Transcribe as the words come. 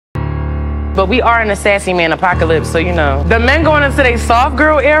But we are in a sassy man apocalypse, so you know. The men going into their soft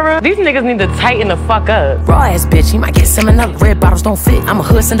girl era, these niggas need to tighten the fuck up. Raw ass bitch, he might get salmonella. Red bottles don't fit, I'm a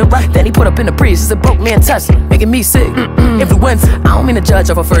hood Cinderella. Then he put up in the Prius, it's a broke man Tesla, making me sick. Influenza, I don't mean to judge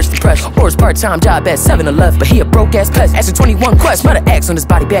of a first impression or his part-time job at 7-Eleven, but he a broke ass peasant. Asking 21 questions, murder X on his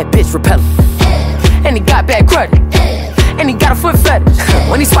body, bad bitch repellent. And he got bad credit, and he got a foot fetish.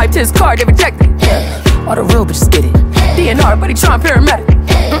 When he swiped his card, they rejected it. All the real bitches get it. DNR, but he trying paramedic.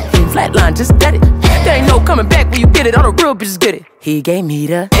 Flatline, just get it. There ain't no coming back when you get it. All the real bitches get it. He gave me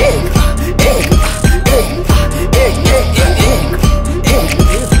the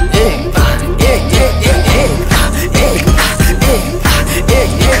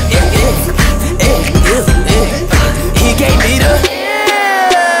He gave me the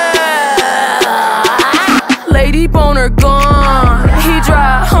lady boner gone. He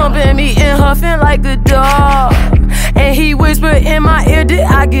dry humping me and huffing like a dog. And he whispered in my ear, did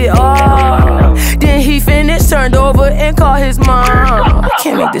I get off? Then he finished, turned over and called his mom. I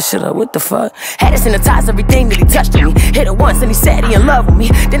can't make this shit up, what the fuck? Had to sanitize everything that he touched on me. Hit it once and he said he in love with me.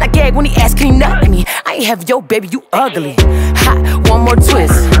 Then I gagged when he asked, can he nut me? I ain't have yo baby, you ugly. Hot, one more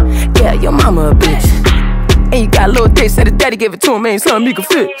twist. Yeah, your mama a bitch. And you got a little dick, said his daddy gave it to him, ain't something he could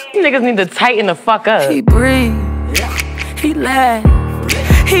fix. These niggas need to tighten the fuck up. He breathe, he laugh,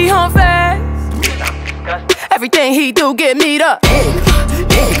 he hump fast. Everything he do get meat up. He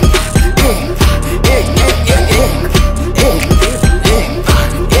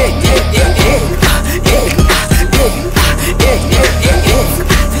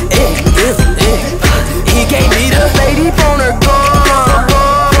gave me the lady boner gone.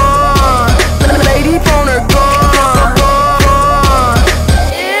 Lady boner gone.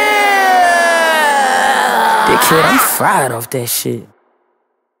 Yeah. Big kid, I'm fried off that shit.